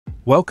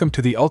Welcome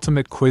to the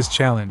Ultimate Quiz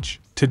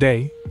Challenge.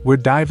 Today, we're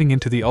diving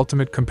into the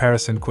ultimate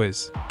comparison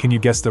quiz. Can you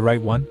guess the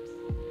right one?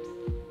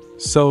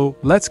 So,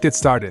 let's get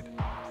started.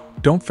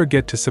 Don't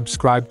forget to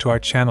subscribe to our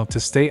channel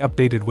to stay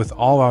updated with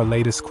all our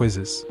latest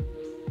quizzes.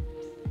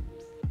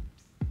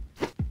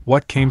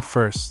 What came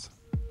first?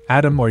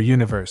 Atom or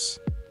universe?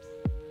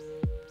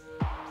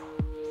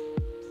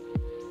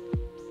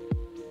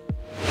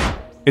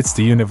 It's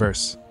the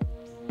universe.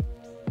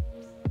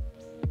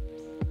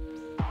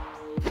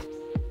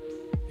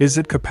 Is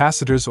it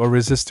capacitors or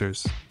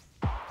resistors?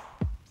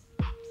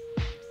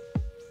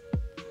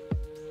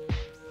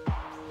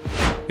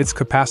 It's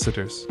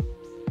capacitors.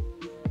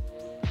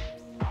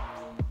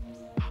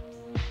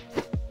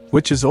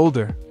 Which is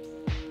older?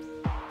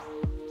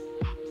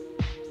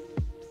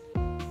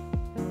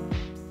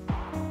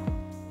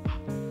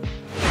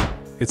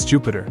 It's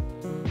Jupiter.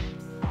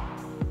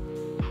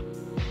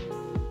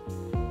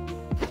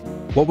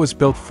 What was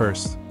built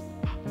first?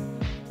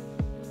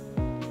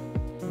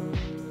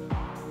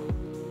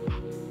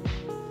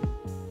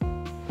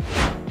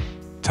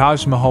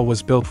 Taj Mahal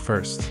was built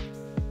first.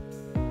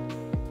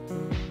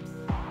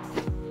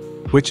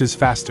 Which is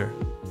faster?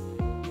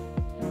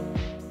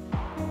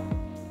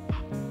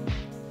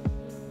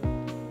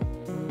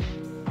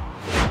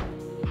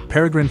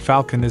 Peregrine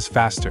Falcon is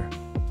faster.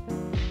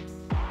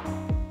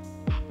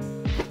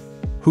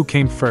 Who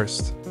came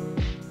first?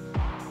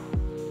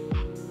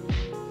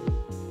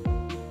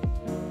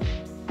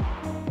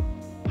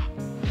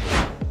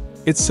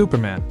 It's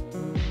Superman.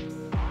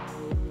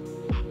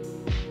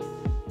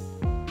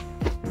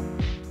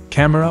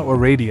 Camera or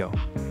radio?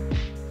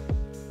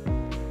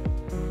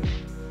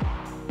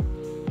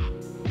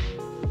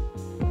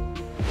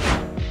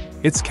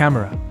 It's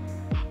camera.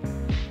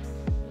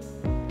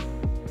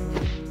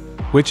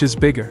 Which is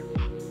bigger?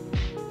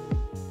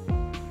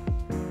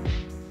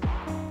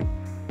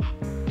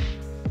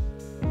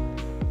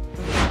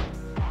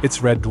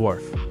 It's red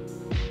dwarf.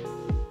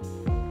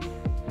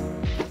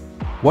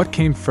 What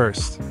came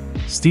first?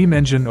 Steam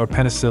engine or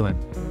penicillin?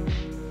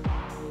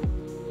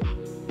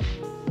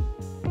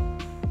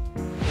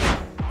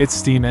 It's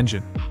steam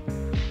engine.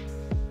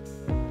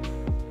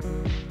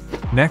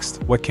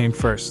 Next, what came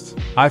first?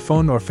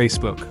 iPhone or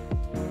Facebook?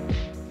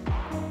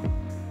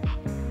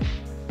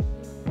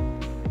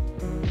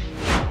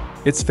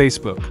 It's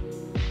Facebook.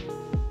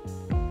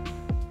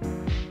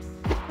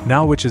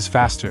 Now which is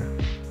faster?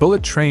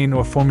 Bullet train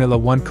or Formula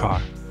One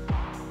car?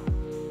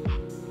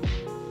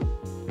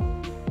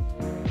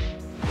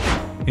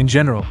 In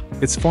general,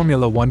 it's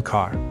Formula One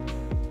car.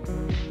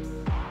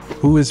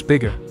 Who is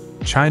bigger,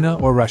 China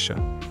or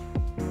Russia?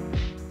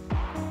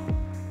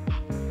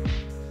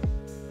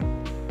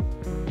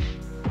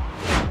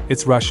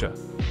 It's Russia.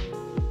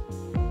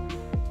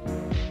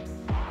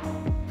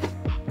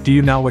 Do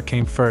you know what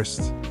came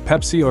first,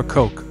 Pepsi or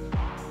Coke?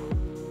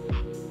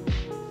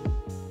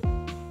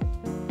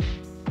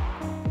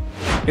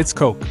 It's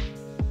Coke.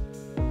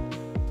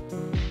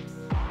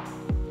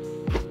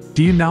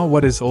 Do you know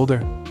what is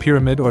older,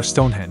 Pyramid or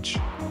Stonehenge?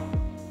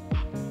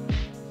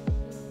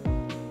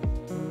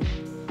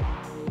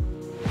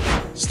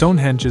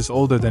 Stonehenge is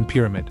older than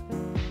Pyramid.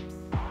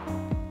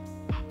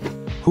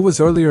 Who was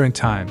earlier in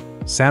time,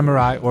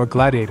 Samurai or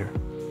Gladiator?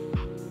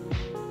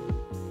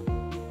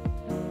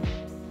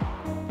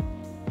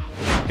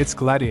 It's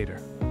Gladiator.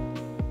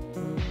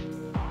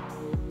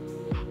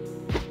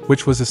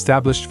 Which was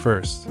established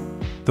first,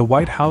 the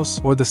White House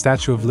or the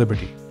Statue of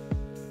Liberty?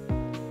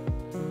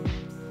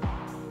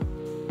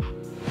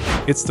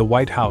 It's the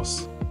White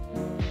House.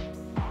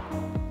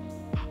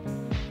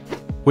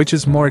 Which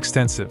is more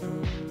extensive,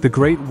 the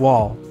Great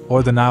Wall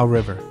or the Nile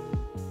River?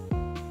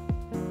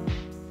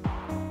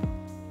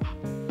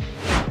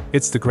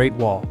 It's the Great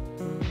Wall.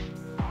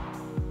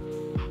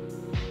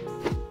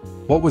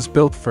 What was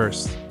built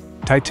first,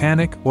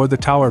 Titanic or the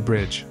Tower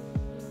Bridge?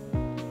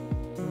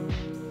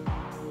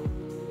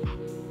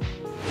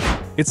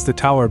 It's the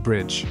Tower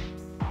Bridge.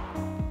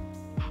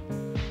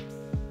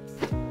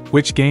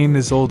 Which game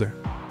is older,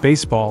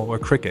 baseball or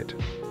cricket?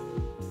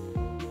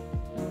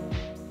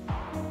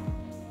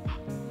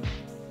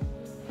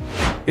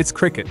 It's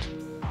cricket.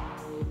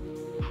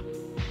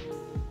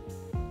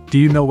 Do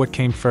you know what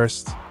came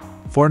first,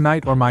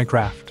 Fortnite or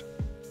Minecraft?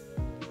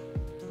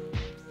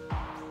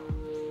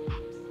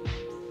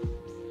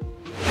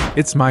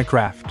 It's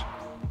Minecraft.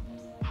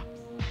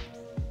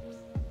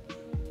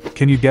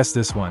 Can you guess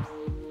this one?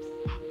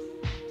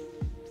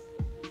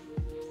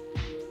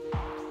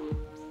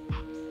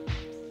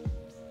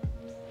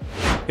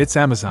 It's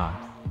Amazon.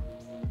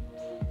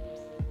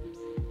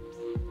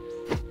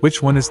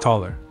 Which one is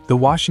taller, the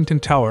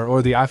Washington Tower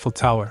or the Eiffel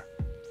Tower?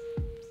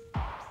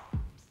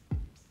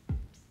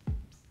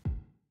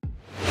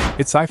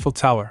 It's Eiffel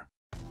Tower.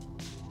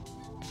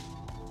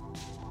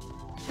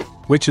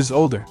 Which is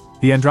older,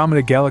 the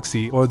Andromeda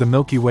Galaxy or the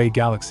Milky Way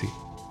Galaxy?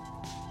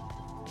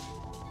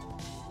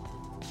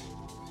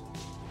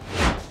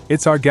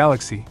 It's our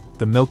galaxy,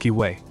 the Milky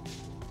Way.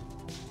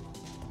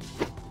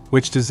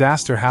 Which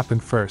disaster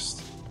happened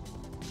first?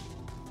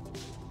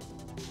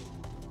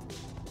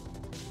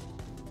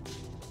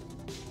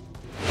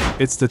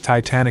 It's the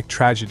Titanic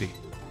tragedy.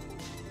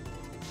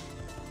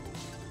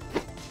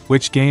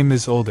 Which game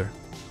is older,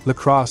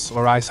 lacrosse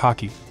or ice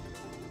hockey?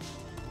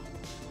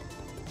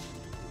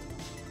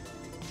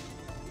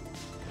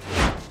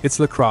 It's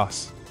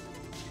lacrosse.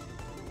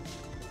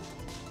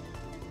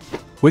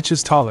 Which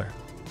is taller,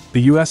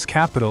 the US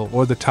Capitol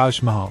or the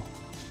Taj Mahal?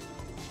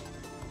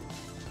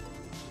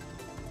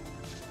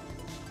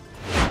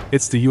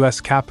 It's the US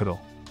Capitol.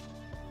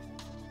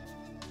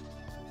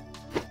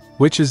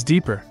 Which is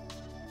deeper?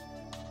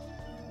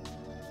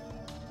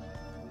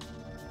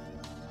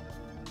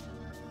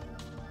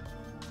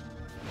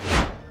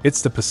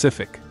 It's the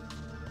Pacific.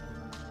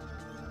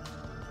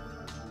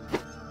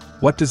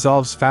 What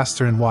dissolves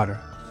faster in water,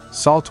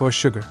 salt or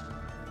sugar?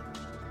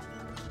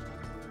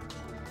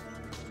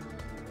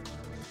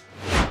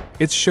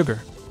 It's sugar.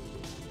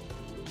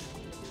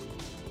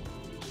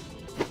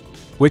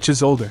 Which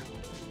is older,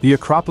 the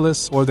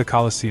Acropolis or the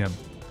Colosseum?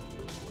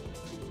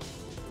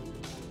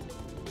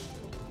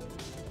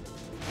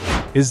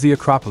 Is the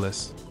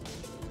Acropolis.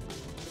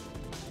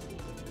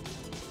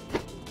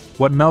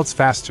 What melts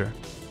faster,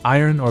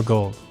 iron or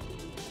gold?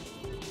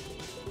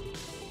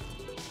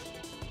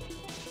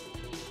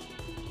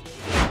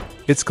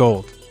 It's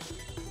gold.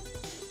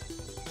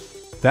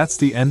 That's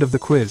the end of the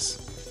quiz.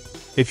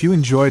 If you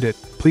enjoyed it,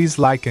 please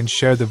like and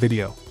share the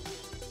video.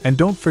 And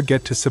don't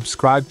forget to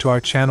subscribe to our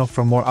channel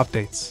for more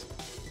updates.